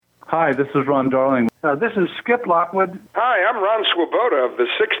Hi, this is Ron Darling. This is Skip Lockwood. Hi, I'm Ron Swoboda of the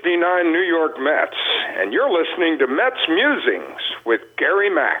 69 New York Mets, and you're listening to Mets Musings with Gary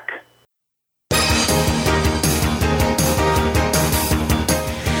Mack.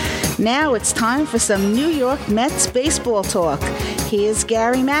 Now it's time for some New York Mets baseball talk. Here's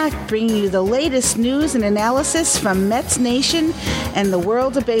Gary Mack bringing you the latest news and analysis from Mets Nation and the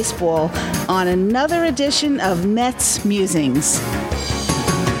world of baseball on another edition of Mets Musings.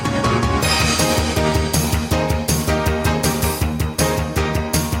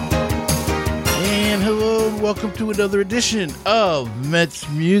 And hello and welcome to another edition of Mets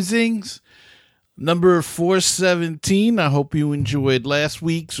Musings. Number 417. I hope you enjoyed last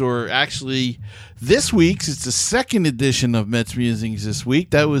week's, or actually this week's. It's the second edition of Mets Musings this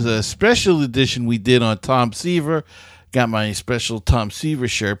week. That was a special edition we did on Tom Seaver. Got my special Tom Seaver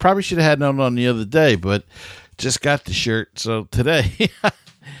shirt. Probably should have had one on the other day, but just got the shirt so today.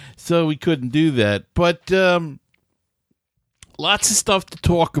 So we couldn't do that. But lots of stuff to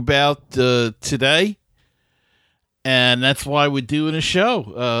talk about today. And that's why we're doing a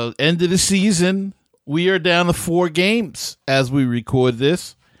show. End of the season. We are down to 4 games as we record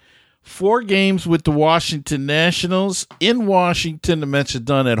this. 4 games with the Washington Nationals. In Washington, the Mets are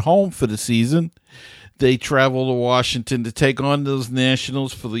done at home for the season. They travel to Washington to take on those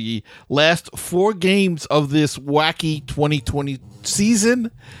Nationals for the last 4 games of this wacky 2020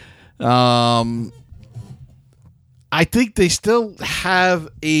 season. I think they still have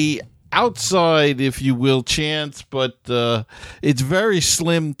a outside, if you will, chance, but it's very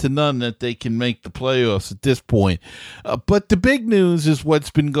slim to none that they can make the playoffs at this point. But the big news is what's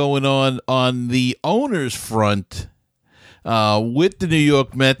been going on the owners front with the New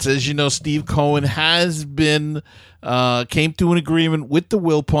York Mets. As you know, Steve Cohen has been came to an agreement with the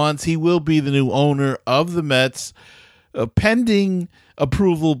Wilpons. He will be the new owner of the Mets, pending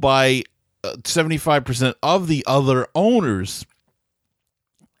approval by 75% of the other owners.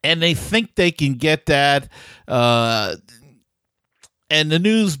 And they think they can get that. And the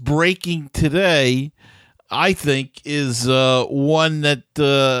news breaking today, I think, is one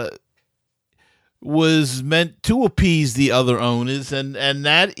that was meant to appease the other owners. And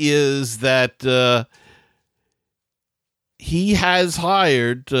that is that he has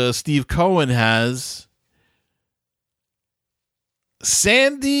hired, Steve Cohen has,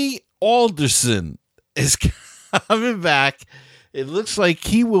 Sandy Alderson is coming back. It looks like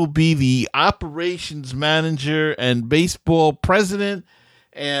he will be the operations manager and baseball president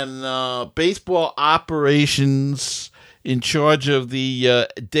and baseball operations in charge of the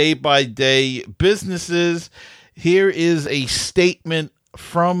day-by-day businesses. Here is a statement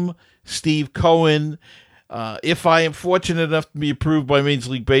from Steve Cohen. If I am fortunate enough to be approved by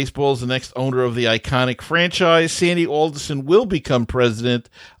Major League Baseball as the next owner of the iconic franchise, Sandy Alderson will become president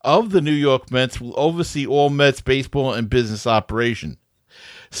of the New York Mets, will oversee all Mets baseball and business operation.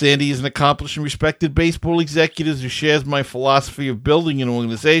 Sandy is an accomplished and respected baseball executive who shares my philosophy of building an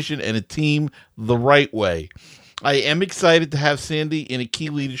organization and a team the right way. I am excited to have Sandy in a key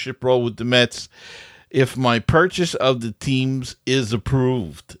leadership role with the Mets if my purchase of the teams is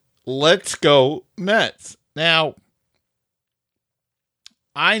approved. Let's go Mets. Now,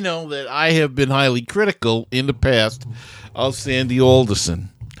 I know that I have been highly critical in the past of Sandy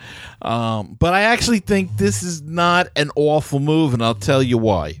Alderson, but I actually think this is not an awful move, and I'll tell you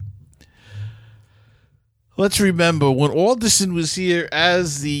why. Let's remember, when Alderson was here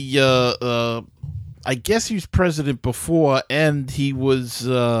as the, I guess he was president before, and he was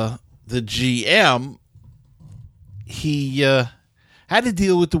the GM, he had to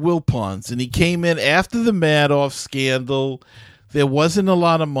deal with the Wilpons, and he came in after the Madoff scandal. There wasn't a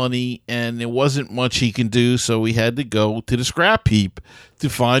lot of money, and there wasn't much he can do, so he had to go to the scrap heap to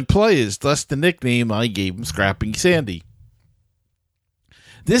find players. Thus the nickname I gave him, Scrapping Sandy.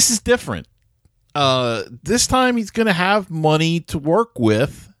 This is different. This time he's going to have money to work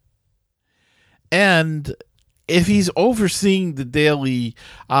with, and if he's overseeing the daily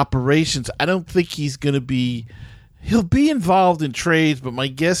operations, I don't think he's going to be... He'll be involved in trades, but my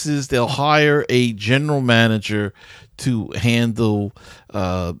guess is they'll hire a general manager to handle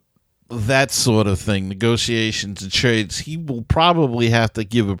that sort of thing, negotiations and trades. He will probably have to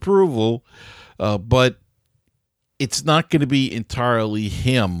give approval, but it's not going to be entirely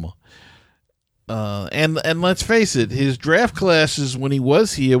him. And let's face it, his draft classes when he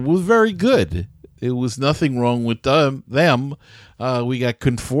was here were very good. There was nothing wrong with them. We got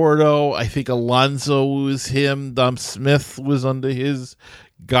Conforto. I think Alonso was him. Dom Smith was under his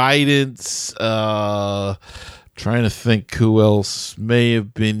guidance. Trying to think who else may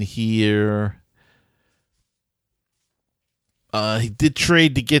have been here. He did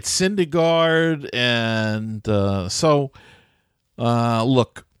trade to get Syndergaard, and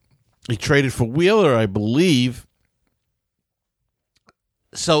look, he traded for Wheeler, I believe.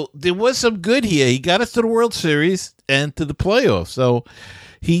 So there was some good here. He got us to the World Series and to the playoffs. So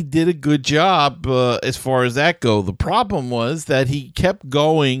he did a good job as far as that go. The problem was that he kept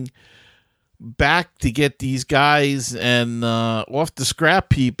going back to get these guys and off the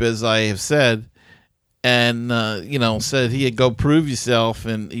scrap heap, as I have said, and said he'd go prove yourself,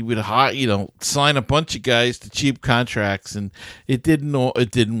 and he would sign a bunch of guys to cheap contracts, and it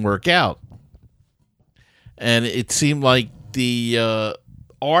didn't work out. And it seemed like the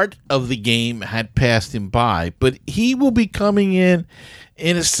art of the game had passed him by, but he will be coming in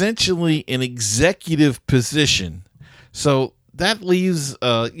essentially an executive position. So that leaves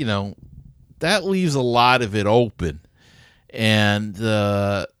a lot of it open. And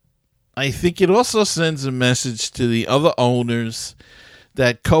I think it also sends a message to the other owners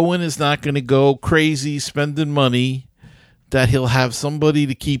that Cohen is not going to go crazy spending money, that he'll have somebody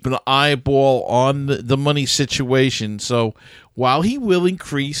to keep an eyeball on the money situation. So while he will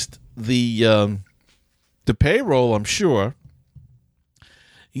increase the payroll, I'm sure,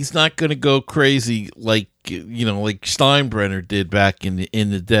 he's not going to go crazy like Steinbrenner did back in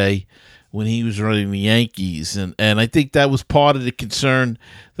the day when he was running the Yankees. And I think that was part of the concern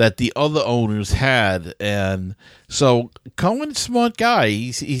that the other owners had. And so Cohen's a smart guy.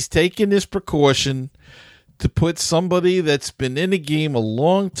 He's taking this precaution to put somebody that's been in the game a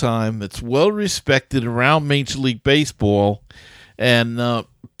long time, that's well respected around Major League Baseball, and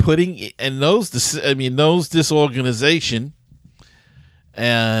knows this organization,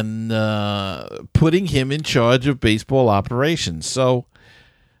 and putting him in charge of baseball operations. So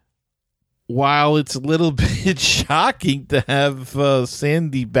while it's a little bit shocking to have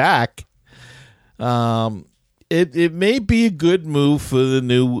Sandy back, it may be a good move for the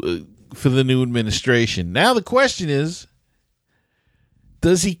new administration. Now the question is,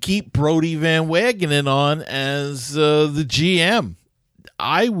 does he keep Brodie Van Wagenen on as the GM?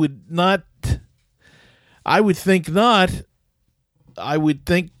 I would not. I would think not. I would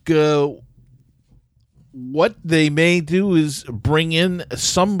think what they may do is bring in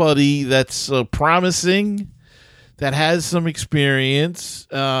somebody that's promising, that has some experience,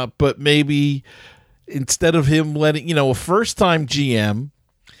 but maybe instead of him letting, a first-time GM,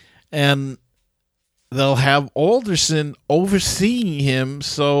 and they'll have Alderson overseeing him,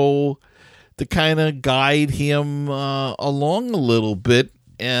 so to kind of guide him along a little bit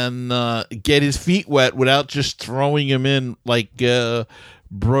and get his feet wet without just throwing him in like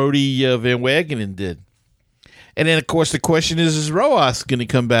Brodie Van Wagenen did. And then, of course, the question is Rojas going to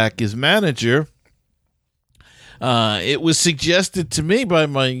come back as manager? It was suggested to me by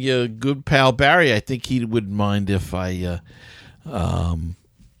my good pal Barry. I think he wouldn't mind if I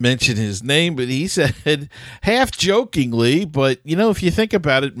mention his name, but he said, half jokingly, but if you think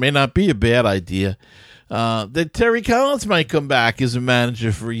about it, it may not be a bad idea, that Terry Collins might come back as a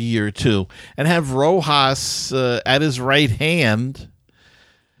manager for a year or two and have Rojas at his right hand,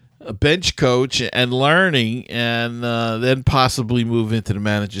 a bench coach and learning, and then possibly move into the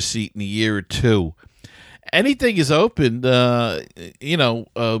manager seat in a year or two. Anything is open,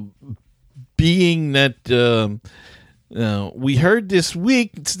 being that we heard this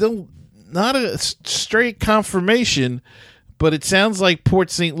week, it's still not a straight confirmation, but it sounds like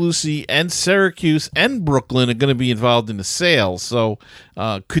Port St. Lucie and Syracuse and Brooklyn are going to be involved in the sale. So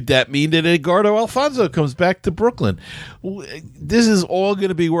could that mean that Edgardo Alfonso comes back to Brooklyn? This is all going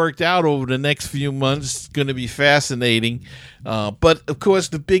to be worked out over the next few months. It's going to be fascinating. But, of course,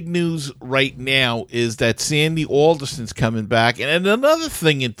 the big news right now is that Sandy Alderson's coming back. And another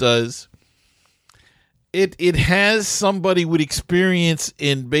thing it does, It has somebody with experience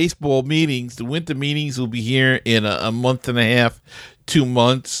in baseball meetings. The winter meetings will be here in a month and a half, 2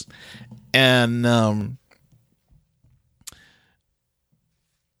 months. And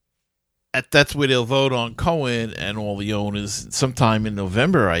that's where they'll vote on Cohen and all the owners sometime in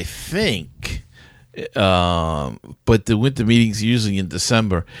November, I think. But the winter meetings usually in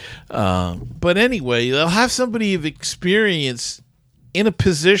December. But anyway, they'll have somebody of experience in a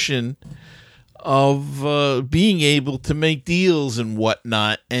position of being able to make deals and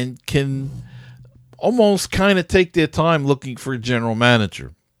whatnot, and can almost kind of take their time looking for a general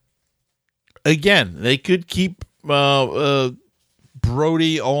manager. Again, they could keep Brodie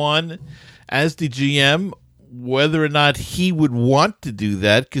on as the GM, whether or not he would want to do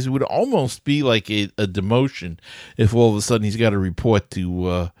that, because it would almost be like a demotion if all of a sudden he's got to report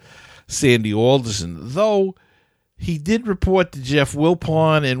to Sandy Alderson. Though he did report to Jeff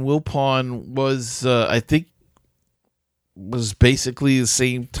Wilpon, and Wilpon was, I think, was basically the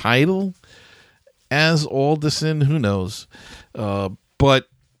same title as Alderson. Who knows? But,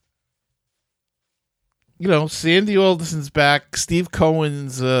 Sandy Alderson's back. Steve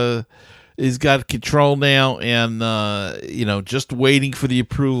Cohen's has got control now and, just waiting for the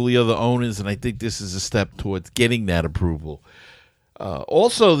approval of the other owners. And I think this is a step towards getting that approval.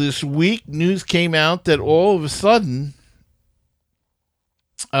 Also this week, news came out that all of a sudden,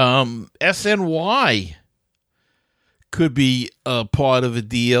 SNY could be a part of a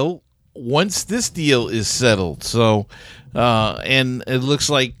deal once this deal is settled. So, and it looks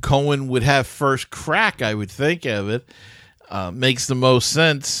like Cohen would have first crack, I would think of it. Makes the most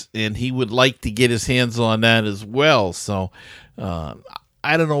sense, and he would like to get his hands on that as well. So,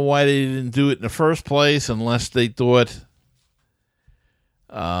 I don't know why they didn't do it in the first place, unless they thought,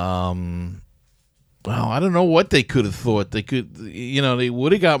 well, I don't know what they could have thought. They could, they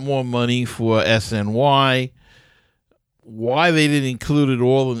would have got more money for SNY. Why they didn't include it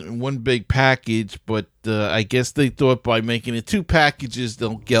all in one big package, but I guess they thought by making it two packages,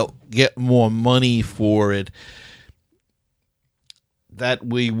 they'll get more money for it. That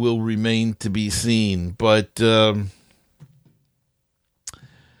way will remain to be seen. But, that's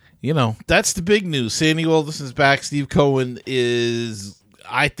the big news. Sandy Alderson's back. Steve Cohen is,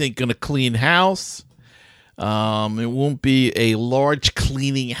 I think, going to clean house. It won't be a large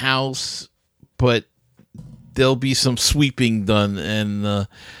cleaning house, but there'll be some sweeping done and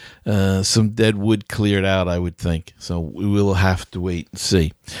some dead wood cleared out, I would think. So we will have to wait and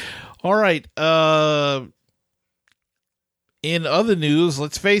see. All right. In other news,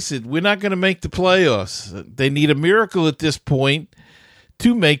 let's face it, we're not going to make the playoffs. They need a miracle at this point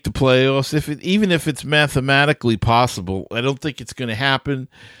to make the playoffs, even if it's mathematically possible. I don't think it's going to happen.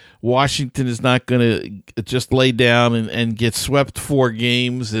 Washington is not going to just lay down and get swept 4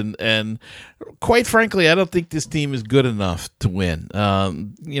 games. And quite frankly, I don't think this team is good enough to win.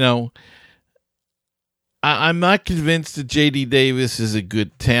 I'm not convinced that J.D. Davis is a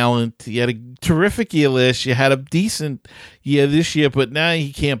good talent. He had a terrific year last year, had a decent year this year, but now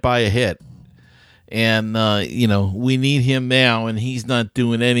he can't buy a hit. And, we need him now, and he's not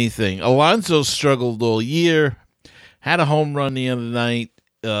doing anything. Alonso struggled all year, had a home run the other night.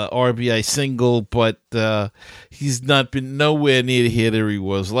 RBI single, but he's not been nowhere near the hitter he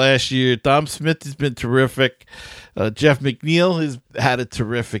was last year. Dom Smith has been terrific. Jeff McNeil has had a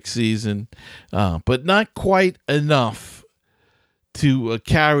terrific season, but not quite enough to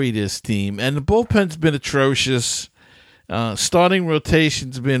carry this team. And the bullpen's been atrocious. Starting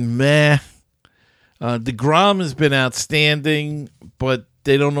rotation's been meh. DeGrom has been outstanding, but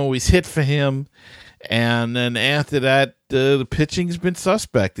they don't always hit for him. And then after that, the pitching's been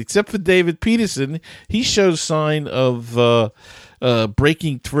suspect, except for David Peterson. He shows sign of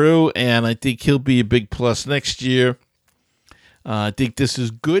breaking through, and I think he'll be a big plus next year. I think this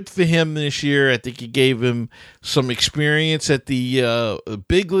is good for him this year. I think it gave him some experience at the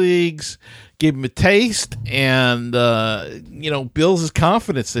big leagues, gave him a taste, and, builds his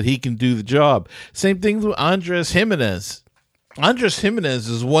confidence that he can do the job. Same thing with Andres Jimenez. Andres Jimenez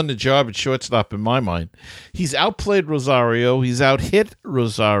has won the job at shortstop in my mind. He's outplayed Rosario. He's out-hit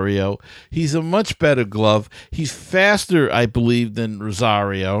Rosario. He's a much better glove. He's faster, I believe, than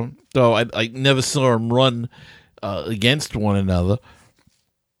Rosario, though I never saw him run against one another.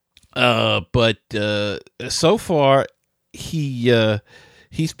 But so far, he's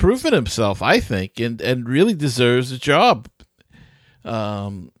proven himself, I think, and really deserves a job.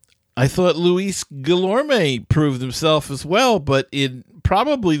 I thought Luis Guillorme proved himself as well, but in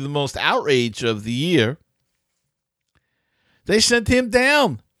probably the most outrage of the year, they sent him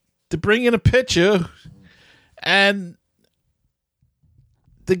down to bring in a pitcher, and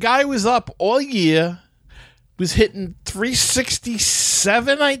the guy was up all year, was hitting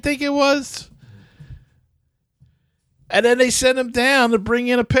 367, I think it was, and then they sent him down to bring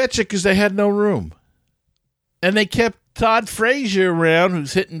in a pitcher because they had no room, and they kept Todd Frazier around,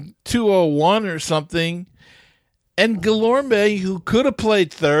 who's hitting 201 or something, and Guillorme, who could have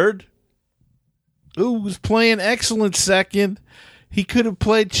played third, who was playing excellent second. He could have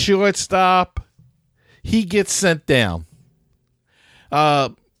played shortstop. He gets sent down.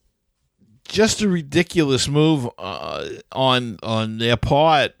 Just a ridiculous move on their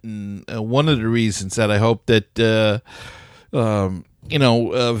part, and one of the reasons that I hope that Van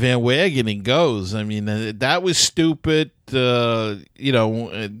Wagenen goes. I mean, that was stupid. Some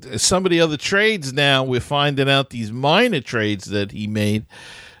of the other trades now, we're finding out these minor trades that he made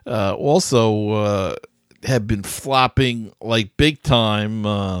also have been flopping like big time.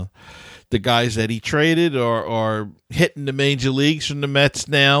 the guys that he traded are hitting the major leagues from the Mets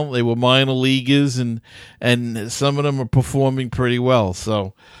now. They were minor leaguers, and some of them are performing pretty well.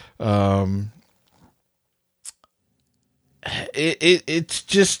 So it's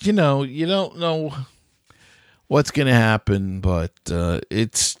just, you don't know what's going to happen, but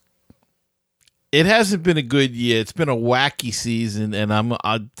it hasn't been a good year. It's been a wacky season, and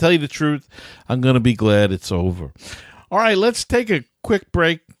I'll tell you the truth, I'm going to be glad it's over. All right, let's take a quick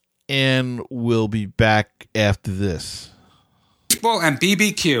break, and we'll be back after this. Baseball and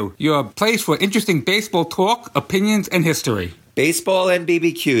BBQ, your place for interesting baseball talk, opinions, and history. Baseball and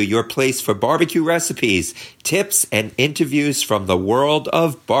BBQ, your place for barbecue recipes, tips, and interviews from the world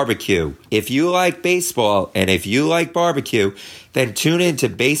of barbecue. If you like baseball and if you like barbecue, then tune in to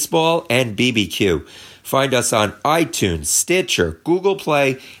Baseball and BBQ. Find us on iTunes, Stitcher, Google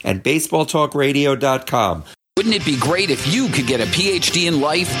Play, and BaseballTalkRadio.com. Wouldn't it be great if you could get a PhD in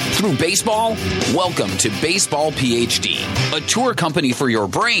life through baseball? Welcome to Baseball PhD, a tour company for your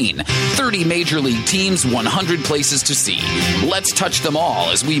brain. 30 major league teams, 100 places to see. Let's touch them all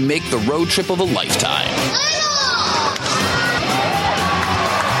as we make the road trip of a lifetime.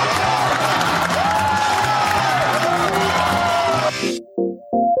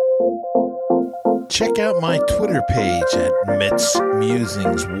 Check out my Twitter page at Mets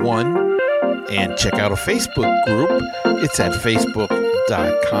Musings 1. And check out a Facebook group. It's at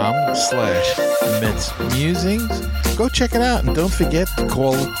facebook.com/Mets Musings. Go check it out, and don't forget to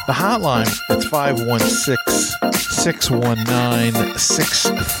call the hotline. It's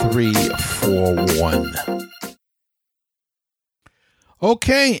 516-619-6341.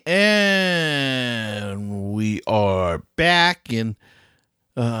 Okay, and we are back, and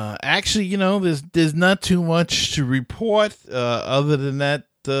actually, there's not too much to report other than that.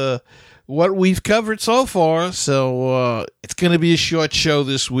 What we've covered so far, so it's going to be a short show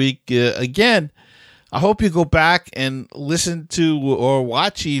this week. Again, I hope you go back and listen to or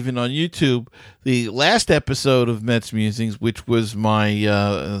watch even on YouTube the last episode of Mets Musings, which was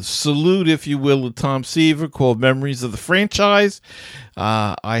my salute, if you will, to Tom Seaver, called Memories of the Franchise.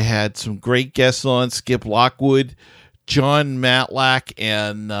 I had some great guests on, Skip Lockwood, John Matlack,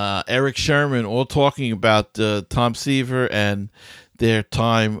 and Eric Sherman, all talking about Tom Seaver and their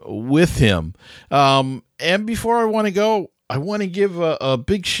time with him. And before I want to go, I want to give a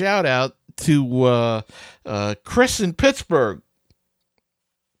big shout out to Chris in Pittsburgh.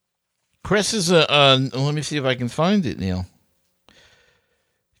 Chris is let me see if I can find it, Neil.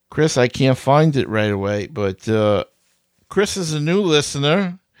 Chris, I can't find it right away, but Chris is a new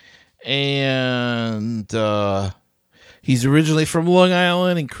listener, and he's originally from Long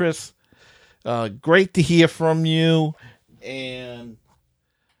Island. And Chris, great to hear from you. And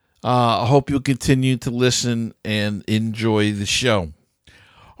I hope you'll continue to listen and enjoy the show.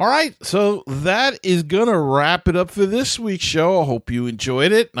 All right, so that is going to wrap it up for this week's show. I hope you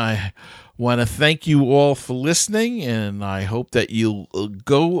enjoyed it. And I want to thank you all for listening, and I hope that you'll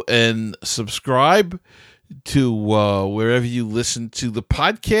go and subscribe to wherever you listen to the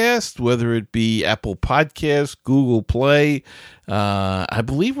podcast, whether it be Apple Podcasts, Google Play. I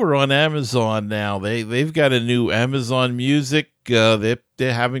believe we're on Amazon now. They've got a new Amazon Music. They're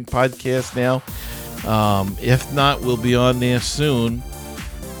having podcasts now. If not, we'll be on there soon.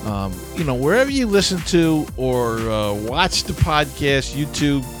 Wherever you listen to or watch the podcast,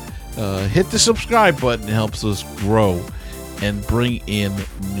 YouTube, hit the subscribe button. It helps us grow and bring in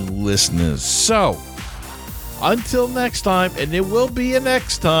new listeners. So, until next time, and there will be a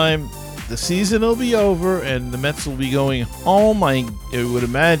next time, the season will be over and the Mets will be going home, I would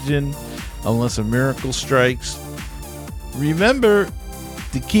imagine, unless a miracle strikes. Remember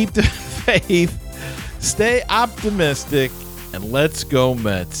to keep the faith, stay optimistic, and let's go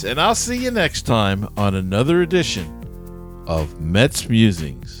Mets. And I'll see you next time on another edition of Mets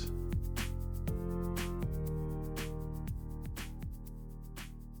Musings.